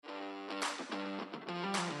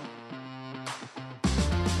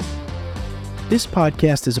This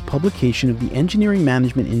podcast is a publication of the Engineering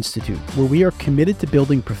Management Institute, where we are committed to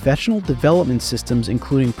building professional development systems,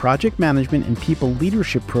 including project management and people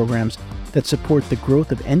leadership programs that support the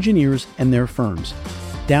growth of engineers and their firms.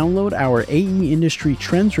 Download our AE Industry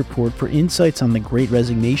Trends Report for insights on the Great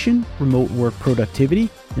Resignation, remote work productivity,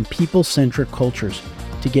 and people-centric cultures.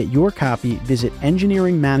 To get your copy, visit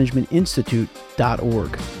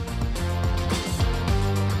engineeringmanagementinstitute.org.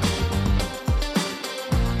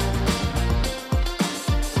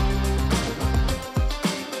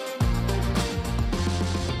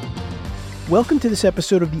 Welcome to this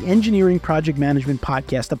episode of the Engineering Project Management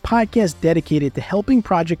Podcast, a podcast dedicated to helping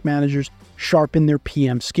project managers sharpen their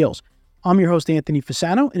PM skills. I'm your host, Anthony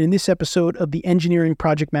Fasano, and in this episode of the Engineering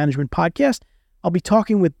Project Management Podcast, I'll be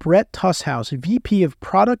talking with Brett Tusshaus, VP of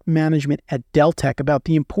Product Management at Deltek, about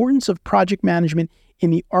the importance of project management in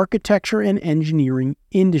the architecture and engineering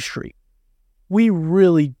industry. We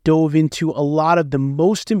really dove into a lot of the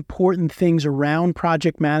most important things around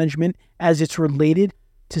project management as it's related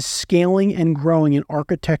to scaling and growing an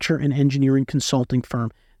architecture and engineering consulting firm.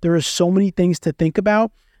 There are so many things to think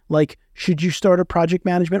about, like should you start a project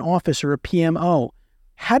management office or a PMO?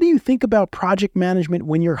 How do you think about project management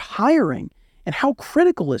when you're hiring? And how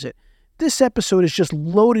critical is it? This episode is just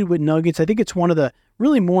loaded with nuggets. I think it's one of the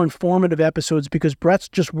really more informative episodes because Brett's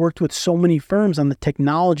just worked with so many firms on the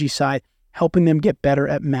technology side, helping them get better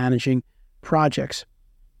at managing projects.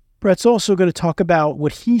 Brett's also going to talk about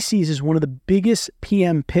what he sees as one of the biggest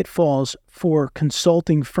PM pitfalls for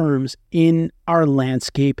consulting firms in our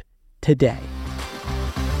landscape today.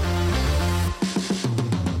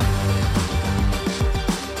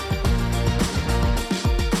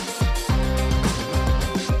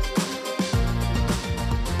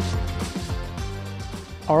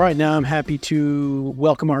 All right, now I'm happy to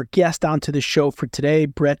welcome our guest onto the show for today.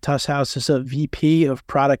 Brett Tusshaus is a VP of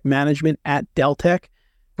Product Management at Deltek.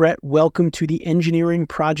 Brett, welcome to the Engineering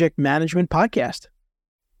Project Management Podcast.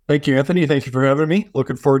 Thank you, Anthony. Thank you for having me.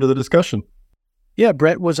 Looking forward to the discussion. Yeah,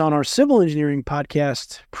 Brett was on our civil engineering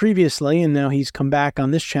podcast previously, and now he's come back on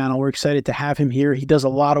this channel. We're excited to have him here. He does a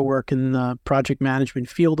lot of work in the project management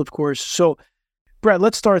field, of course. So, Brett,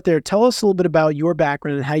 let's start there. Tell us a little bit about your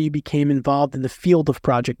background and how you became involved in the field of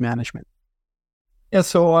project management. Yeah,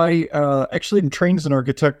 so I actually trained as an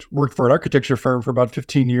architect, worked for an architecture firm for about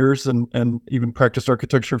 15 years and even practiced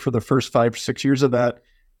architecture for the first 5 or 6 years of that.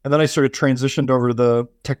 And then I sort of transitioned over to the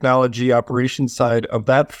technology operations side of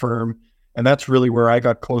that firm. And that's really where I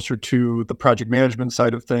got closer to the project management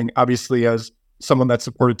side of thing. Obviously, as someone that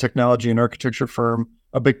supported technology and architecture firm,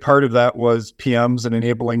 a big part of that was PMs and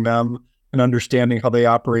enabling them and understanding how they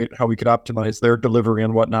operate, how we could optimize their delivery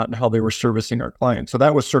and whatnot, and how they were servicing our clients. So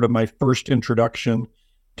that was sort of my first introduction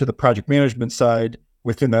to the project management side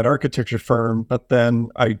within that architecture firm. But then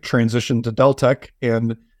I transitioned to Deltek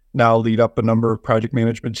and now lead up a number of project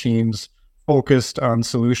management teams focused on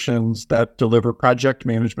solutions that deliver project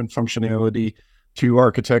management functionality to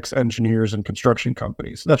architects, engineers, and construction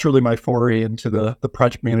companies. That's really my foray into the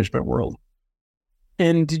project management world.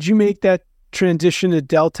 And did you make that transition to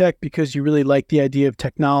Deltek because you really like the idea of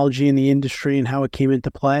technology in the industry and how it came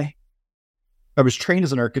into play? I was trained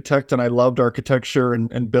as an architect and I loved architecture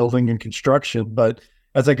and building and construction. But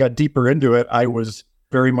as I got deeper into it, I was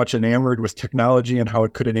very much enamored with technology and how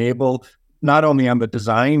it could enable not only on the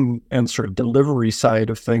design and sort of delivery side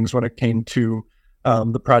of things when it came to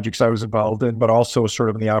the projects I was involved in, but also sort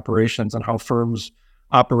of in the operations and how firms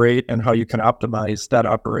operate and how you can optimize that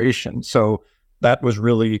operation. So that was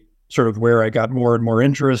really sort of where I got more and more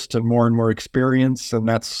interest and more experience. And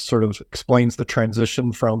that sort of explains the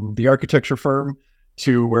transition from the architecture firm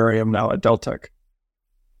to where I am now at Deltek.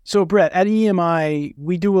 So Brett, at EMI,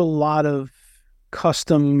 we do a lot of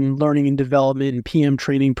custom learning and development and PM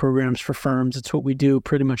training programs for firms. It's what we do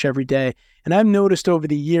pretty much every day. And I've noticed over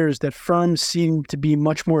the years that firms seem to be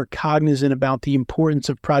much more cognizant about the importance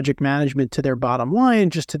of project management to their bottom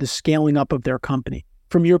line, just to the scaling up of their company.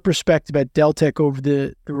 From your perspective at Deltek over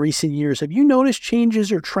the recent years, have you noticed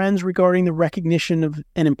changes or trends regarding the recognition of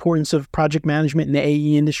and importance of project management in the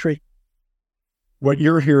AE industry? What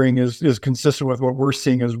you're hearing is consistent with what we're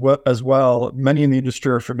seeing as well. Many in the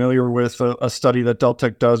industry are familiar with a study that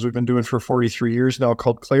Deltek does. We've been doing for 43 years now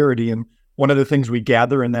called Clarity. And one of the things we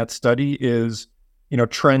gather in that study is,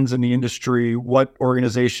 trends in the industry, what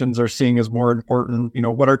organizations are seeing as more important,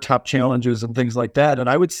 what are top challenges and things like that. And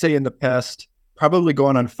I would say in the past, probably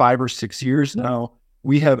going on 5 or 6 years now,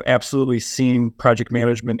 we have absolutely seen project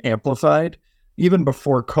management amplified. Even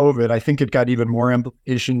before COVID, I think it got even more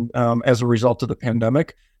amplification as a result of the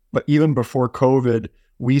pandemic. But even before COVID,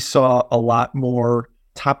 we saw a lot more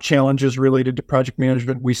top challenges related to project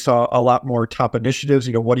management. We saw a lot more top initiatives.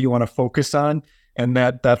 What do you want to focus on? And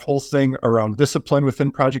that whole thing around discipline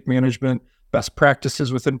within project management, best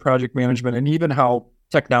practices within project management, and even how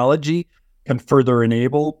technology can further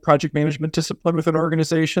enable project management discipline within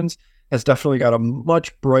organizations has definitely got a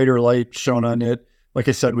much brighter light shown on it, like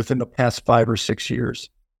I said, within the past 5 or 6 years.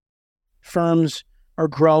 Firms are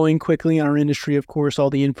growing quickly in our industry, of course, all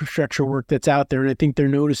the infrastructure work that's out there. And I think they're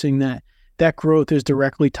noticing that that growth is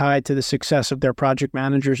directly tied to the success of their project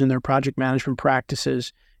managers and their project management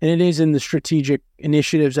practices. And it is in the strategic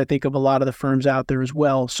initiatives, I think, of a lot of the firms out there as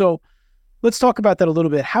well. So let's talk about that a little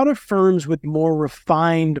bit. How do firms with more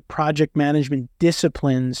refined project management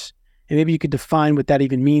disciplines, and maybe you could define what that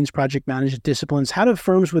even means, project management disciplines, how do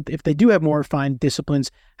firms with, if they do have more refined disciplines,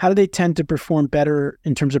 how do they tend to perform better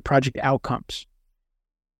in terms of project outcomes?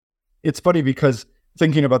 It's funny because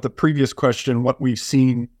thinking about the previous question, what we've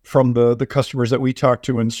seen from the customers that we talk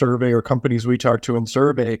to in survey or companies we talk to in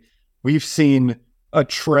survey, we've seen a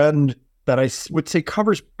trend that I would say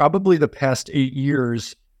covers probably the past 8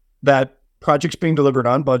 years, that projects being delivered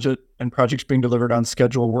on budget and projects being delivered on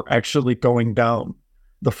schedule were actually going down.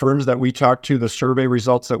 The firms that we talk to, the survey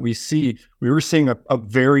results that we see, we were seeing a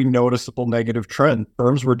very noticeable negative trend.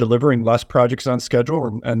 Firms were delivering less projects on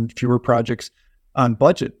schedule and fewer projects on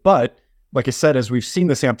budget. But like I said, as we've seen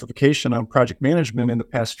this amplification on project management in the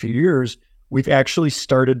past few years, we've actually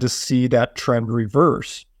started to see that trend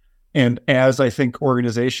reverse. And as I think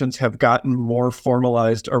organizations have gotten more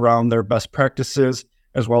formalized around their best practices,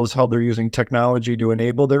 as well as how they're using technology to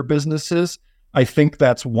enable their businesses, I think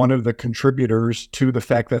that's one of the contributors to the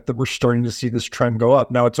fact that we're starting to see this trend go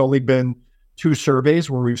up. Now, it's only been 2 surveys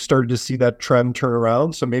where we've started to see that trend turn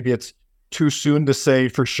around. So maybe it's too soon to say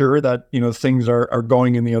for sure that, things are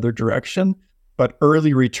going in the other direction. But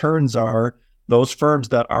early returns are those firms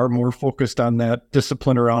that are more focused on that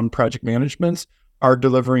discipline around project management are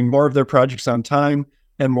delivering more of their projects on time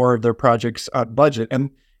and more of their projects on budget.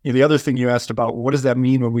 And the other thing you asked about, what does that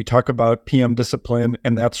mean when we talk about PM discipline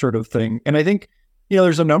and that sort of thing? And I think,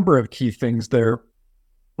 there's a number of key things there.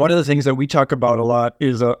 One of the things that we talk about a lot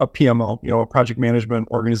is a PMO, a project management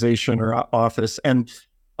organization or office. And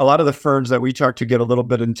a lot of the firms that we talk to get a little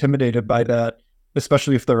bit intimidated by that,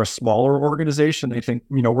 especially if they're a smaller organization. They think,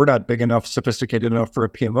 we're not big enough, sophisticated enough for a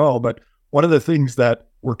PMO. But one of the things that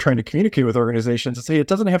we're trying to communicate with organizations is, hey, it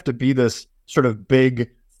doesn't have to be this sort of big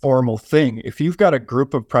formal thing. If you've got a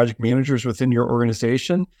group of project managers within your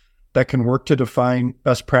organization that can work to define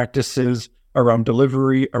best practices around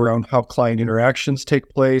delivery, around how client interactions take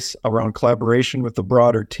place, around collaboration with the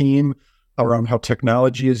broader team, around how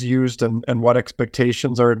technology is used and what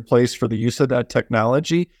expectations are in place for the use of that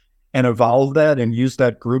technology, and evolve that and use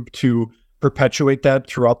that group to perpetuate that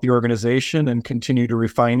throughout the organization and continue to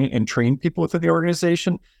refine it and train people within the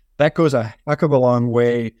organization, that goes a heck of a long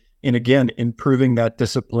way in, again, improving that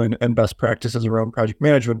discipline and best practices around project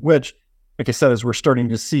management, which, like I said, as we're starting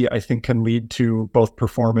to see, I think can lead to both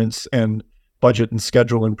performance and budget and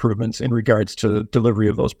schedule improvements in regards to delivery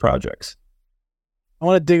of those projects. I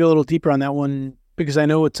want to dig a little deeper on that one because I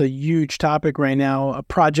know it's a huge topic right now, a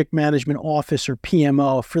project management office or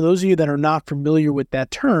PMO. For those of you that are not familiar with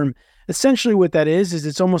that term, essentially what that is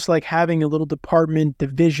it's almost like having a little department,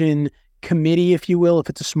 division, committee, if you will, if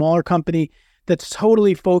it's a smaller company, that's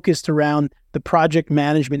totally focused around the project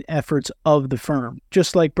management efforts of the firm.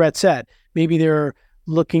 Just like Brett said, maybe they're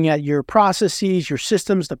looking at your processes, your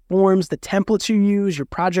systems, the forms, the templates you use, your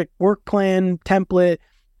project work plan template,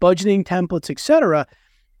 budgeting templates, etc.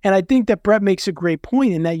 And I think that Brett makes a great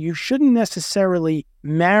point in that you shouldn't necessarily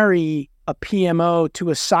marry a PMO to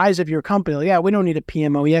a size of your company. Like, yeah, we don't need a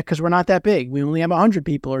PMO yet because we're not that big. We only have 100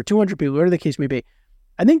 people or 200 people, whatever the case may be.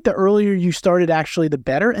 I think the earlier you started, actually, the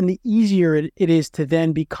better, and the easier it is to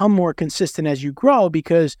then become more consistent as you grow.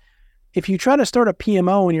 Because if you try to start a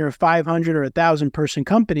PMO when you're a 500 or 1,000 person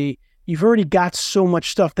company, you've already got so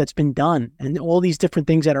much stuff that's been done and all these different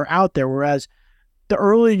things that are out there. Whereas the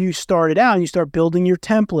earlier you started out and you start building your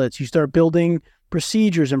templates, you start building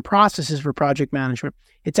procedures and processes for project management,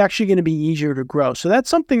 it's actually going to be easier to grow. So that's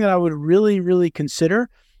something that I would really, really consider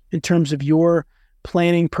in terms of your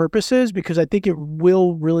planning purposes, because I think it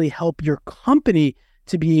will really help your company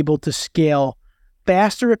to be able to scale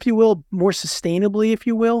faster, if you will, more sustainably, if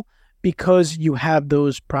you will, because you have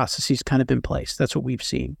those processes kind of in place. That's what we've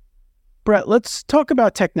seen. Brett, let's talk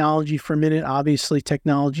about technology for a minute. Obviously,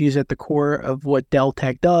 technology is at the core of what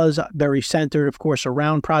Deltek does, very centered, of course,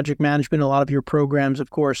 around project management, a lot of your programs,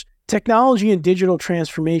 of course. Technology and digital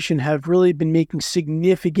transformation have really been making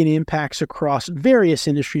significant impacts across various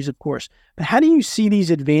industries, of course. But how do you see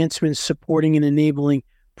these advancements supporting and enabling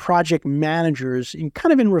project managers in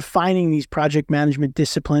kind of in refining these project management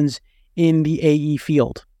disciplines in the AE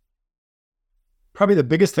field? Probably the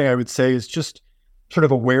biggest thing I would say is just sort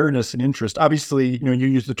of awareness and interest. Obviously, you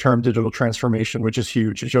use the term digital transformation, which is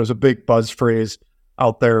huge. It shows a big buzz phrase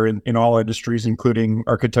out there in all industries, including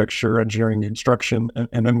architecture, engineering, construction,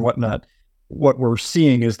 and whatnot. What we're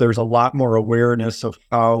seeing is there's a lot more awareness of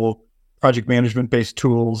how project management-based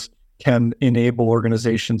tools can enable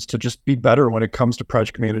organizations to just be better when it comes to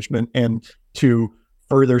project management and to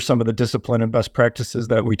further some of the discipline and best practices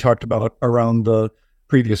that we talked about around the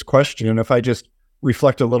previous question. And if I just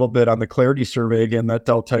reflect a little bit on the Clarity Survey again that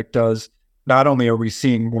Deltek does, not only are we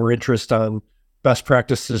seeing more interest on best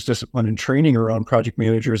practices, discipline, and training around project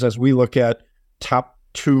managers, as we look at top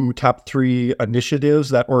 2, top 3 initiatives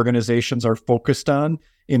that organizations are focused on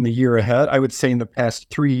in the year ahead, I would say in the past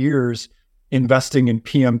 3 years, investing in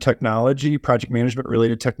PM technology, project management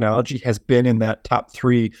related technology, has been in that top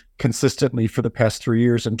 3 consistently for the past 3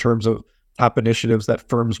 years in terms of top initiatives that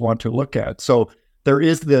firms want to look at. So there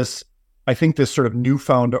is this, I think, this sort of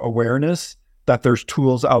newfound awareness that there's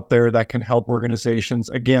tools out there that can help organizations,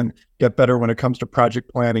 again, get better when it comes to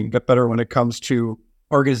project planning, get better when it comes to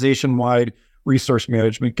organization-wide resource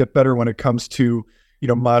management, get better when it comes to,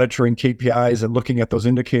 monitoring KPIs and looking at those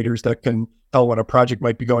indicators that can tell when a project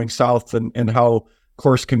might be going south and how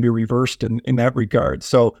course can be reversed in that regard.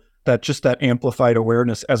 So that amplified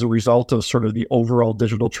awareness as a result of sort of the overall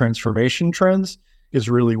digital transformation trends is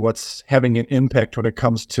really what's having an impact when it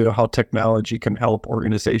comes to how technology can help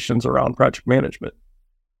organizations around project management.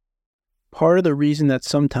 Part of the reason that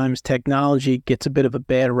sometimes technology gets a bit of a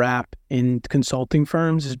bad rap in consulting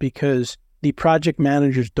firms is because the project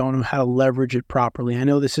managers don't know how to leverage it properly. I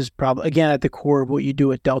know this is probably, again, at the core of what you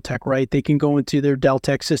do at Deltek, right? They can go into their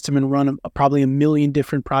Deltek system and run probably a million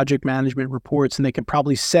different project management reports, and they can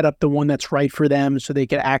probably set up the one that's right for them so they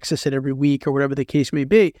can access it every week or whatever the case may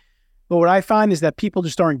be. But what I find is that people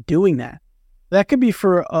just aren't doing that. That could be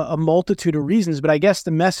for a multitude of reasons, but I guess the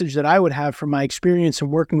message that I would have from my experience in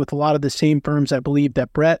working with a lot of the same firms I believe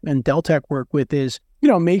that Brett and Deltek work with is,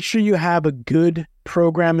 make sure you have a good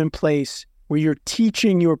program in place where you're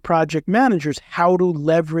teaching your project managers how to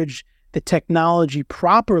leverage the technology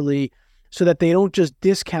properly so that they don't just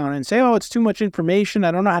discount it and say, oh, it's too much information,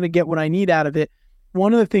 I don't know how to get what I need out of it.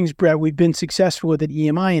 One of the things, Brett, we've been successful with at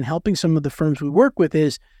EMI and helping some of the firms we work with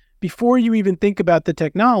is before you even think about the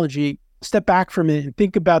technology, step back from it and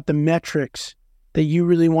think about the metrics that you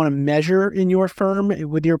really want to measure in your firm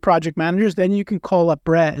with your project managers. Then you can call up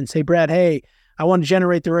Brett and say, Brett, hey, I want to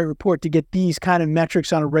generate the right report to get these kind of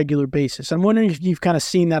metrics on a regular basis. I'm wondering if you've kind of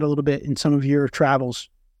seen that a little bit in some of your travels.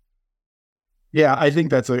 Yeah, I think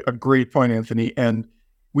that's a great point, Anthony. And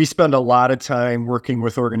we spend a lot of time working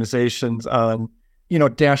with organizations on,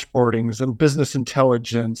 dashboardings and business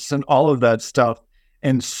intelligence and all of that stuff.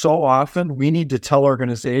 And so often we need to tell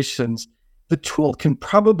organizations the tool can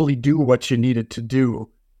probably do what you need it to do,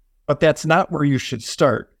 but that's not where you should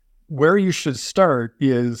start. Where you should start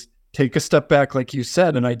is take a step back, like you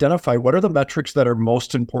said, and identify what are the metrics that are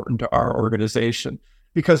most important to our organization.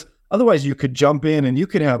 Because otherwise you could jump in and you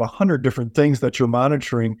could have 100 different things that you're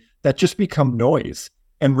monitoring that just become noise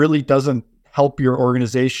and really doesn't help your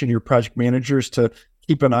organization, your project managers to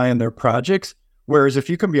keep an eye on their projects. Whereas if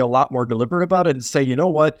you can be a lot more deliberate about it and say, you know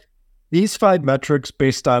what, these 5 metrics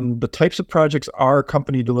based on the types of projects our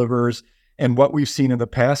company delivers and what we've seen in the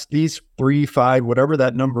past, these 3, 5, whatever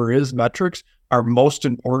that number is, metrics are most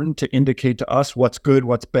important to indicate to us what's good,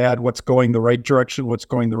 what's bad, what's going the right direction, what's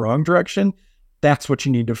going the wrong direction. That's what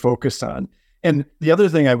you need to focus on. And the other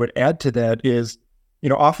thing I would add to that is,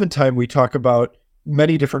 oftentimes we talk about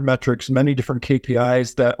many different metrics, many different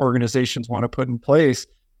KPIs that organizations want to put in place.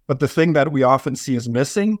 But the thing that we often see is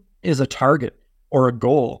missing is a target or a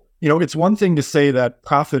goal. It's one thing to say that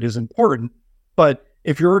profit is important, but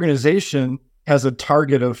if your organization has a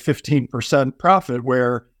target of 15% profit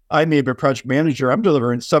where I may be a project manager, I'm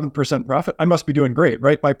delivering 7% profit, I must be doing great,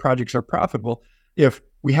 right? My projects are profitable. If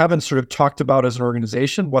we haven't sort of talked about as an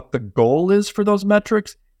organization what the goal is for those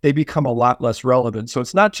metrics, they become a lot less relevant. So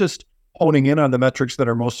it's not just honing in on the metrics that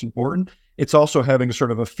are most important, it's also having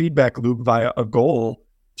sort of a feedback loop via a goal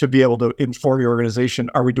to be able to inform your organization,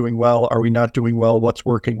 are we doing well? Are we not doing well? What's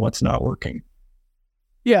working? What's not working?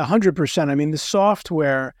 Yeah, 100%. I mean, the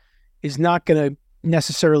software is not going to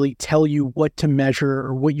necessarily tell you what to measure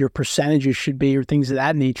or what your percentages should be or things of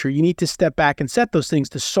that nature. You need to step back and set those things.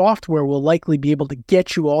 The software will likely be able to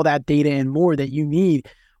get you all that data and more that you need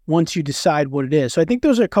once you decide what it is. So I think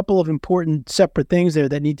those are a couple of important separate things there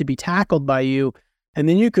that need to be tackled by you. And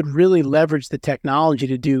then you could really leverage the technology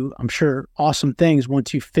to do, I'm sure, awesome things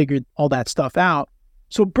once you've figured all that stuff out.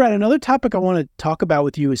 So Brett, another topic I want to talk about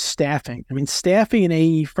with you is staffing. I mean, staffing in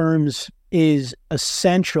AE firms is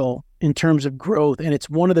essential in terms of growth, and it's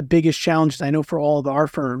one of the biggest challenges I know for all of our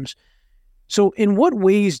firms. So in what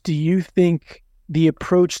ways do you think the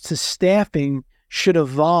approach to staffing should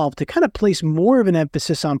evolve to kind of place more of an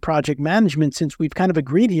emphasis on project management, since we've kind of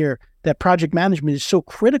agreed here that project management is so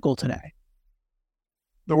critical today?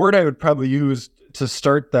 The word I would probably use to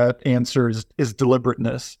start that answer is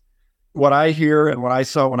deliberateness. What I hear and what I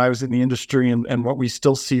saw when I was in the industry and what we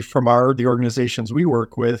still see from the organizations we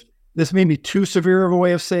work with, this may be too severe of a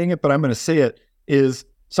way of saying it, but I'm going to say it, is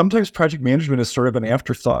sometimes project management is sort of an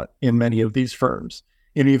afterthought in many of these firms.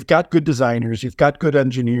 You've got good designers, you've got good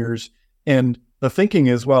engineers, and the thinking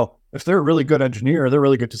is, well, if they're a really good engineer, they're a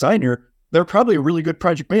really good designer, they're probably a really good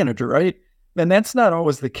project manager, right? And that's not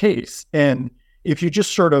always the case. And if you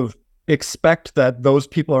just sort of expect that those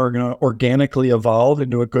people are going to organically evolve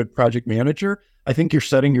into a good project manager, I think you're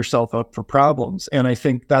setting yourself up for problems. And I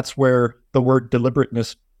think that's where the word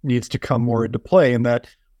deliberateness needs to come more into play, and that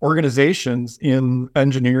organizations in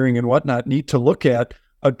engineering and whatnot need to look at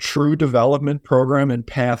a true development program and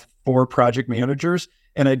path for project managers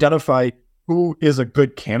and identify who is a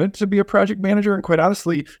good candidate to be a project manager, and quite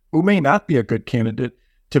honestly, who may not be a good candidate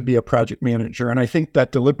to be a project manager. And I think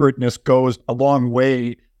that deliberateness goes a long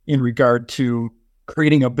way in regard to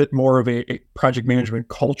creating a bit more of a project management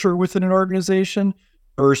culture within an organization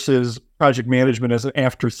versus project management as an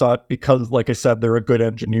afterthought because, like I said, they're a good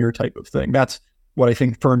engineer type of thing. That's what I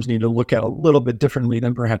think firms need to look at a little bit differently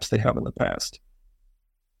than perhaps they have in the past.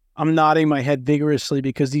 I'm nodding my head vigorously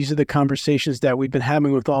because these are the conversations that we've been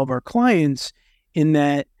having with all of our clients in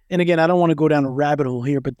that, and again, I don't want to go down a rabbit hole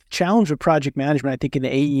here, but the challenge with project management, I think in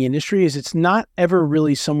the AE industry, is it's not ever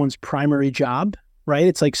really someone's primary job, right?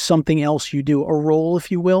 It's like something else you do, a role,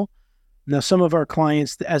 if you will. Now, some of our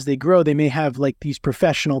clients, as they grow, they may have like these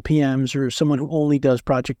professional PMs or someone who only does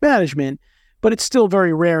project management, but it's still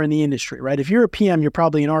very rare in the industry, right? If you're a PM, you're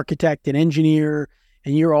probably an architect, an engineer,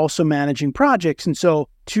 and you're also managing projects. And so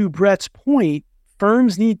to Brett's point,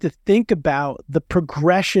 firms need to think about the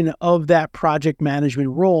progression of that project management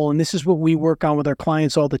role. And this is what we work on with our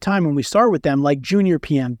clients all the time when we start with them, like junior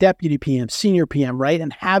PM, deputy PM, senior PM, right?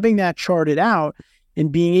 And having that charted out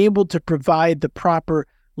and being able to provide the proper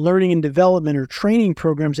learning and development or training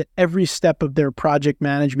programs at every step of their project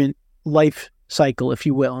management life cycle, if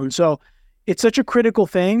you will. And so it's such a critical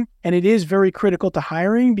thing, and it is very critical to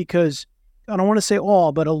hiring because I don't want to say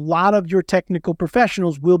all, but a lot of your technical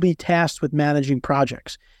professionals will be tasked with managing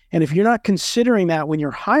projects. And if you're not considering that when you're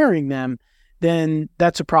hiring them, then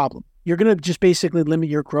that's a problem. You're going to just basically limit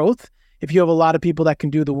your growth if you have a lot of people that can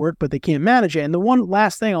do the work, but they can't manage it. And the one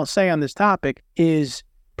last thing I'll say on this topic is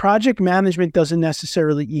project management doesn't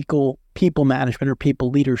necessarily equal people management or people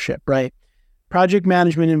leadership, right? Project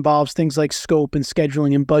management involves things like scope and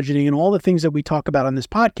scheduling and budgeting and all the things that we talk about on this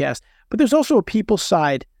podcast, but there's also a people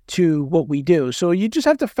side to what we do. So you just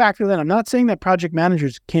have to factor that. I'm not saying that project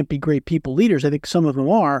managers can't be great people leaders. I think some of them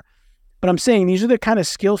are, but I'm saying these are the kind of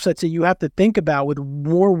skill sets that you have to think about with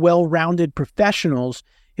more well-rounded professionals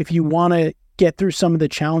if you want to get through some of the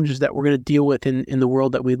challenges that we're going to deal with in the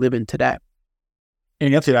world that we live in today.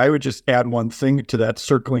 And Anthony, I would just add one thing to that,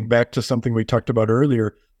 circling back to something we talked about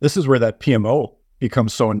earlier. This is where that PMO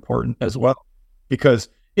becomes so important as well, because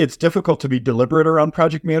it's difficult to be deliberate around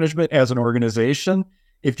project management as an organization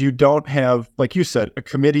if you don't have, like you said, a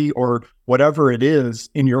committee or whatever it is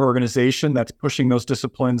in your organization that's pushing those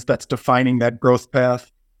disciplines, that's defining that growth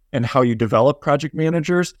path and how you develop project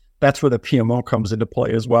managers. That's where the PMO comes into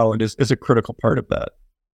play as well and is a critical part of that.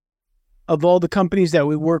 Of all the companies that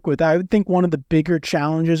we work with, I would think one of the bigger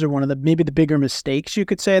challenges or one of the maybe the bigger mistakes you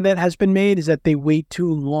could say that has been made is that they wait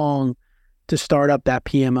too long to start up that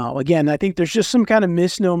PMO. Again, I think there's just some kind of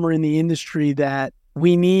misnomer in the industry that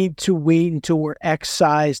we need to wait until we're X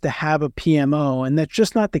size to have a PMO. And that's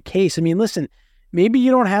just not the case. I mean, listen, maybe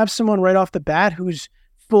you don't have someone right off the bat who's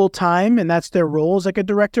full-time and that's their role as like a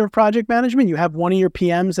director of project management. You have one of your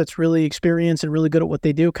PMs that's really experienced and really good at what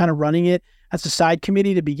they do, kind of running it as a side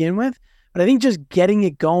committee to begin with. But I think just getting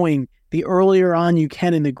it going the earlier on you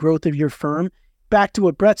can in the growth of your firm, back to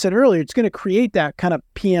what Brett said earlier, it's going to create that kind of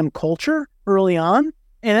PM culture early on.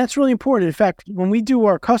 And that's really important. In fact, when we do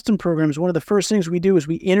our custom programs, one of the first things we do is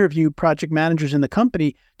we interview project managers in the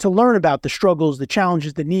company to learn about the struggles, the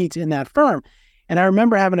challenges, the needs in that firm. And I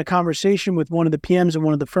remember having a conversation with one of the PMs in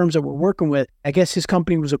one of the firms that we're working with. I guess his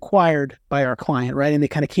company was acquired by our client, right? And they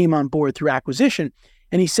kind of came on board through acquisition.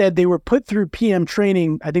 And he said they were put through PM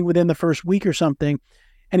training, I think within the first week or something.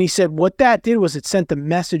 And he said, what that did was it sent a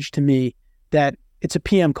message to me that it's a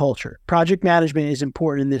PM culture. Project management is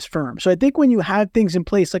important in this firm. So I think when you have things in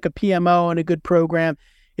place like a PMO and a good program,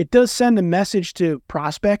 it does send a message to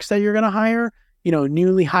prospects that you're going to hire,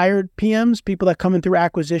 newly hired PMs, people that come in through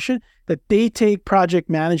acquisition, that they take project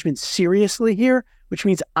management seriously here, which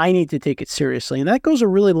means I need to take it seriously. And that goes a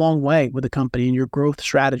really long way with a company and your growth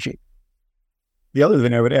strategy. The other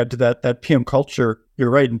thing I would add to that PM culture, you're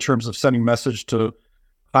right, in terms of sending message to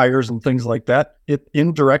hires and things like that, it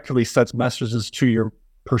indirectly sets messages to your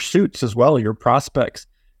pursuits as well, your prospects,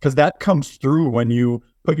 because that comes through when you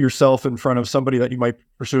put yourself in front of somebody that you might be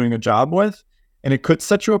pursuing a job with, and it could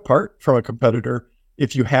set you apart from a competitor.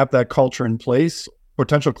 If you have that culture in place,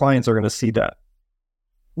 potential clients are going to see that.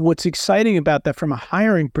 What's exciting about that from a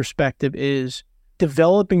hiring perspective is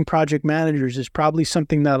developing project managers is probably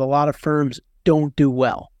something that a lot of firms don't do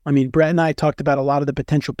well. I mean, Brett and I talked about a lot of the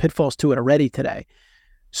potential pitfalls to it already today.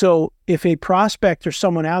 So if a prospect or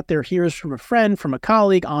someone out there hears from a friend, from a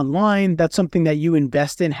colleague online, that's something that you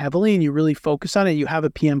invest in heavily and you really focus on it, you have a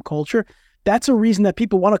PM culture, that's a reason that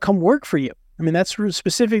people want to come work for you. I mean, that's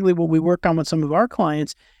specifically what we work on with some of our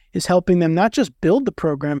clients, is helping them not just build the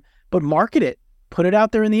program, but market it, put it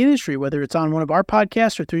out there in the industry, whether it's on one of our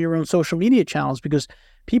podcasts or through your own social media channels, because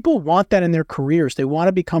people want that in their careers. They want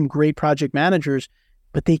to become great project managers,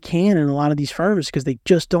 but they can in a lot of these firms because they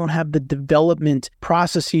just don't have the development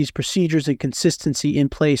processes, procedures, and consistency in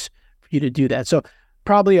place for you to do that. So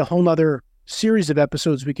probably a whole nother series of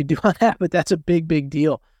episodes we could do on that, but that's a big, big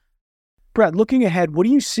deal. Brett, looking ahead, what do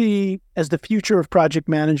you see as the future of project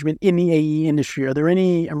management in the AE industry? Are there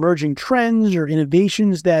any emerging trends or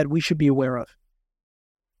innovations that we should be aware of?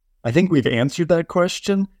 I think we've answered that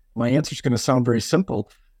question. My answer is going to sound very simple.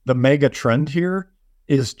 The mega trend here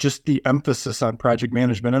is just the emphasis on project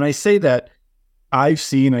management. And I say that I've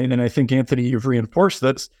seen, and I think, Anthony, you've reinforced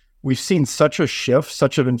this, we've seen such a shift,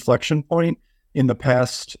 such an inflection point in the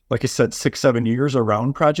past, like I said, 6-7 years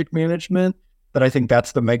around project management, that I think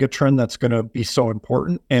that's the mega trend that's going to be so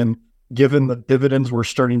important. And given the dividends we're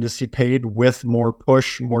starting to see paid with more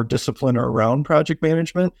push, more discipline around project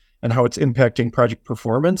management and how it's impacting project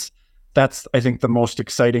performance, that's, I think, the most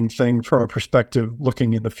exciting thing from a perspective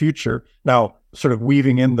looking in the future. Now, sort of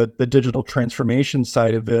weaving in the digital transformation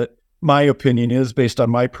side of it, my opinion is, based on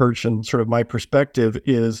my perch and sort of my perspective,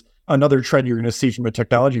 is another trend you're going to see from a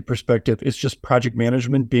technology perspective is just project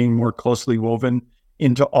management being more closely woven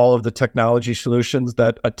into all of the technology solutions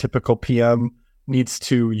that a typical PM needs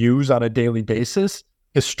to use on a daily basis.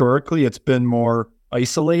 Historically, it's been more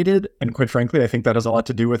isolated. And quite frankly, I think that has a lot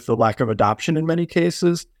to do with the lack of adoption in many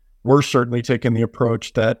cases. We're certainly taking the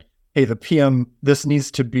approach that, hey, the PM, this needs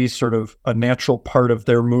to be sort of a natural part of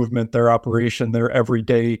their movement, their operation, their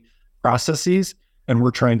everyday processes. And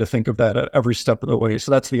we're trying to think of that at every step of the way.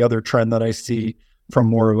 So that's the other trend that I see from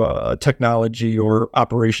more of a technology or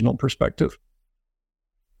operational perspective.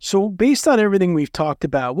 So based on everything we've talked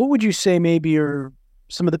about, what would you say maybe are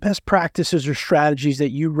some of the best practices or strategies that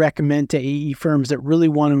you recommend to AE firms that really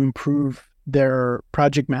want to improve their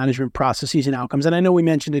project management processes and outcomes? And I know we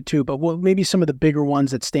mentioned it too, but what maybe some of the bigger ones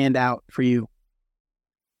that stand out for you?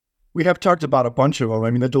 We have talked about a bunch of them. I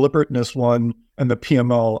mean, the deliberateness one and the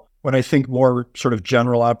PMO, when I think more sort of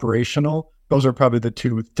general operational, those are probably the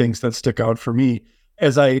two things that stick out for me.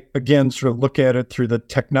 As I, again, sort of look at it through the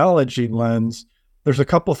technology lens, there's a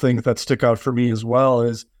couple things that stick out for me as well.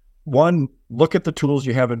 Is one, look at the tools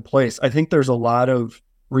you have in place. I think there's a lot of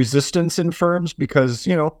resistance in firms because,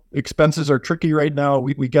 expenses are tricky right now.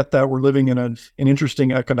 We get that. We're living in an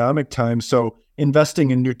interesting economic time. So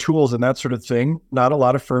investing in new tools and that sort of thing, not a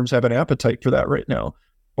lot of firms have an appetite for that right now.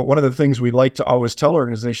 But one of the things we like to always tell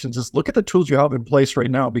organizations is look at the tools you have in place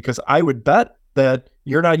right now, because I would bet that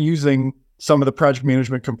you're not using some of the project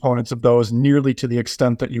management components of those nearly to the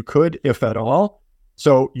extent that you could, if at all.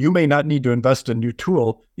 So you may not need to invest in a new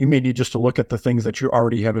tool. You may need just to look at the things that you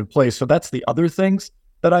already have in place. So that's the other things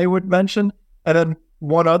that I would mention. And then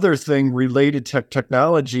one other thing related to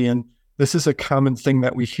technology, and this is a common thing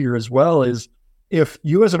that we hear as well, is if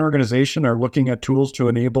you as an organization are looking at tools to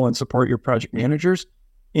enable and support your project managers,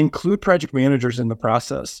 include project managers in the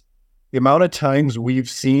process. The amount of times we've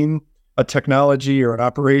seen a technology or an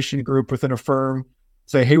operation group within a firm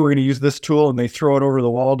say, hey, we're going to use this tool, and they throw it over the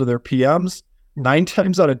wall to their PMs, 9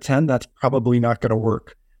 times out of 10, that's probably not going to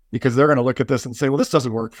work, because they're going to look at this and say, well, this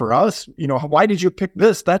doesn't work for us. Why did you pick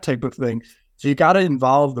this, that type of thing? So you got to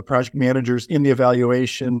involve the project managers in the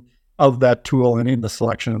evaluation of that tool and in the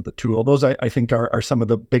selection of the tool. Those, I think, are some of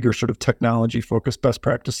the bigger sort of technology-focused best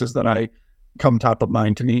practices that I come top of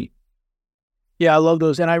mind to me. Yeah, I love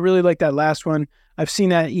those. And I really like that last one. I've seen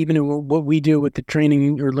that even in what we do with the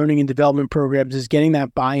training or learning and development programs is getting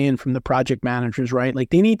that buy-in from the project managers, right? Like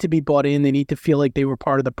they need to be bought in. They need to feel like they were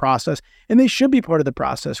part of the process, and they should be part of the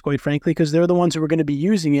process, quite frankly, because they're the ones who are going to be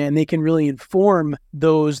using it, and they can really inform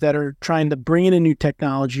those that are trying to bring in a new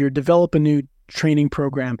technology or develop a new training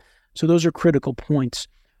program. So those are critical points.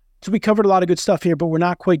 So we covered a lot of good stuff here, but we're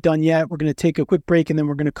not quite done yet. We're going to take a quick break, and then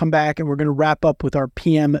we're going to come back and we're going to wrap up with our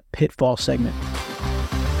PM pitfall segment.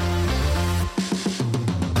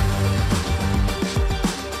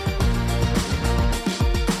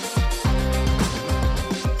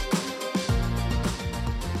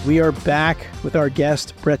 We are back with our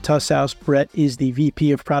guest, Brett Tussaus. Brett is the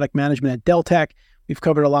VP of Product Management at Deltek. We've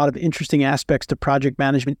covered a lot of interesting aspects to project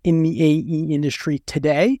management in the AE industry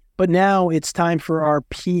today, but now it's time for our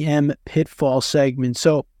PM pitfall segment.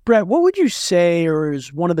 So, Brett, what would you say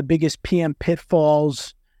is one of the biggest PM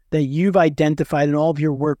pitfalls that you've identified in all of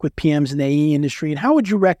your work with PMs in the AE industry, and how would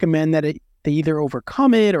you recommend that they either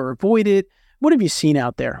overcome it or avoid it? What have you seen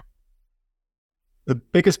out there? The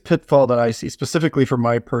biggest pitfall that I see specifically from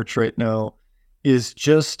my perch right now is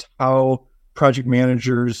just how project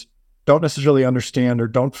managers don't necessarily understand or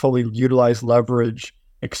don't fully utilize, leverage,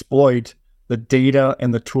 exploit the data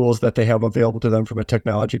and the tools that they have available to them from a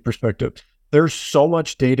technology perspective. There's so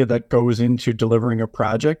much data that goes into delivering a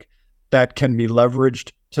project that can be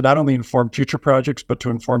leveraged to not only inform future projects, but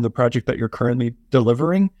to inform the project that you're currently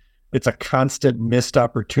delivering. It's a constant missed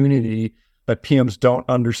opportunity that PMs don't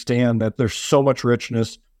understand, that there's so much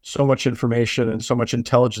richness, so much information, and so much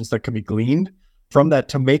intelligence that can be gleaned from that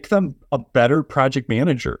to make them a better project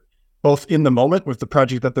manager, both in the moment with the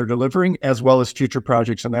project that they're delivering, as well as future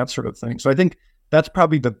projects and that sort of thing. So I think that's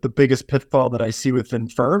probably the biggest pitfall that I see within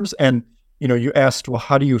firms. And, you asked, well,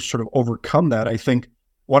 how do you sort of overcome that? I think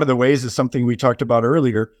one of the ways is something we talked about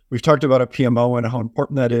earlier. We've talked about a PMO and how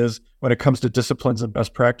important that is when it comes to disciplines and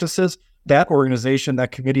best practices. That organization,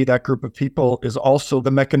 that committee, that group of people is also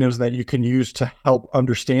the mechanism that you can use to help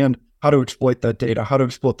understand how to exploit that data, how to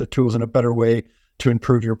exploit the tools in a better way to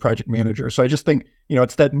improve your project manager. So I just think,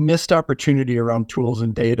 it's that missed opportunity around tools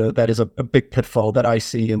and data that is a big pitfall that I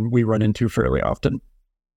see and we run into fairly often.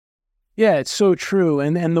 Yeah, it's so true.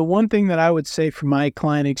 And the one thing that I would say from my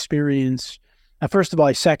client experience, first of all,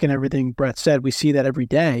 I second everything Brett said. We see that every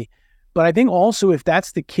day. But I think also if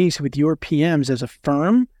that's the case with your PMs as a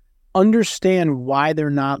firm, understand why they're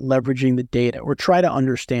not leveraging the data or try to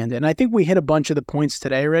understand it. And I think we hit a bunch of the points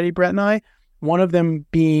today already, Brett and I. One of them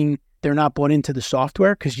being they're not bought into the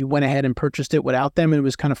software because you went ahead and purchased it without them and it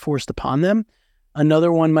was kind of forced upon them.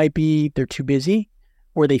 Another one might be they're too busy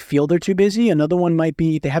or they feel they're too busy. Another one might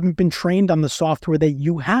be they haven't been trained on the software that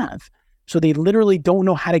you have. So they literally don't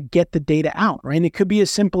know how to get the data out, right? And it could be as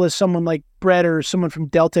simple as someone like Brett or someone from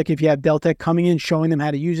Deltek, if you have Deltek, coming in, showing them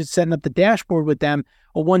how to use it, setting up the dashboard with them,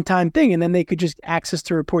 a one-time thing, and then they could just access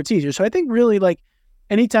the reports easier. So I think really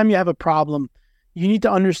anytime you have a problem, you need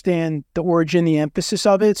to understand the origin, the emphasis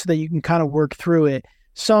of it so that you can kind of work through it.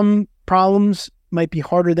 Some problems might be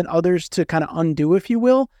harder than others to kind of undo, if you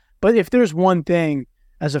will. But if there's one thing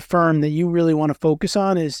as a firm that you really want to focus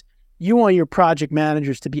on is you want your project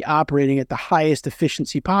managers to be operating at the highest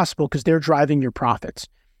efficiency possible because they're driving your profits.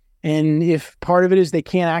 And if part of it is they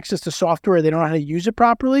can't access the software or they don't know how to use it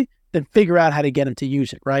properly, then figure out how to get them to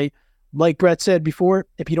use it, right? Like Brett said before,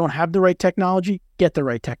 if you don't have the right technology, get the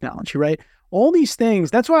right technology, right? All these things,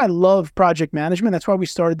 that's why I love project management. That's why we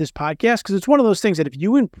started this podcast, because it's one of those things that if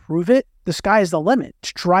you improve it, the sky is the limit.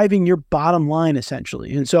 It's driving your bottom line,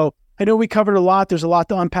 essentially. And so I know we covered a lot. There's a lot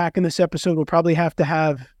to unpack in this episode. We'll probably have to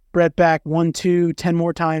have Brett back 1, 2, 10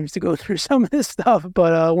 more times to go through some of this stuff.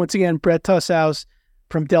 But once again, Brett Tussaus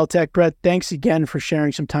from Deltek. Brett, thanks again for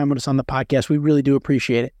sharing some time with us on the podcast. We really do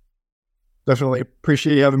appreciate it. Definitely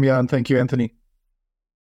appreciate you having me on. Thank you, Anthony.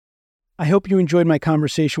 I hope you enjoyed my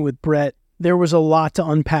conversation with Brett. There was a lot to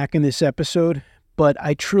unpack in this episode, but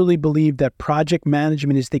I truly believe that project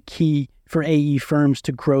management is the key for AE firms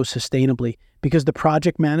to grow sustainably, because the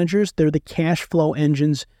project managers, they're the cash flow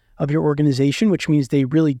engines of your organization, which means they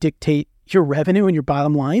really dictate your revenue and your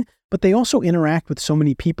bottom line, but they also interact with so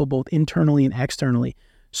many people, both internally and externally.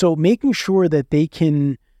 So making sure that they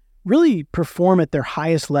can really perform at their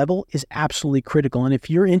highest level is absolutely critical. And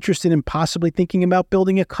if you're interested in possibly thinking about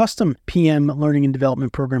building a custom PM learning and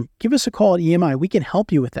development program, give us a call at EMI. We can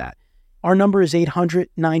help you with that. Our number is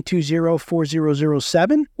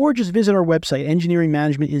 800-920-4007, or just visit our website,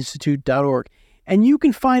 engineeringmanagementinstitute.org. And you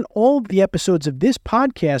can find all of the episodes of this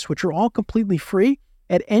podcast, which are all completely free,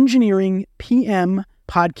 at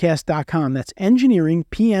engineeringpmpodcast.com. That's engineering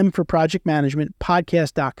PM for project management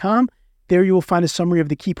podcast.com. There you will find a summary of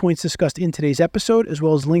the key points discussed in today's episode, as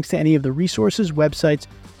well as links to any of the resources, websites,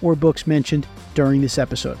 or books mentioned during this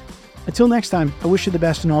episode. Until next time, I wish you the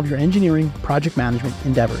best in all of your engineering project management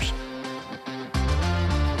endeavors.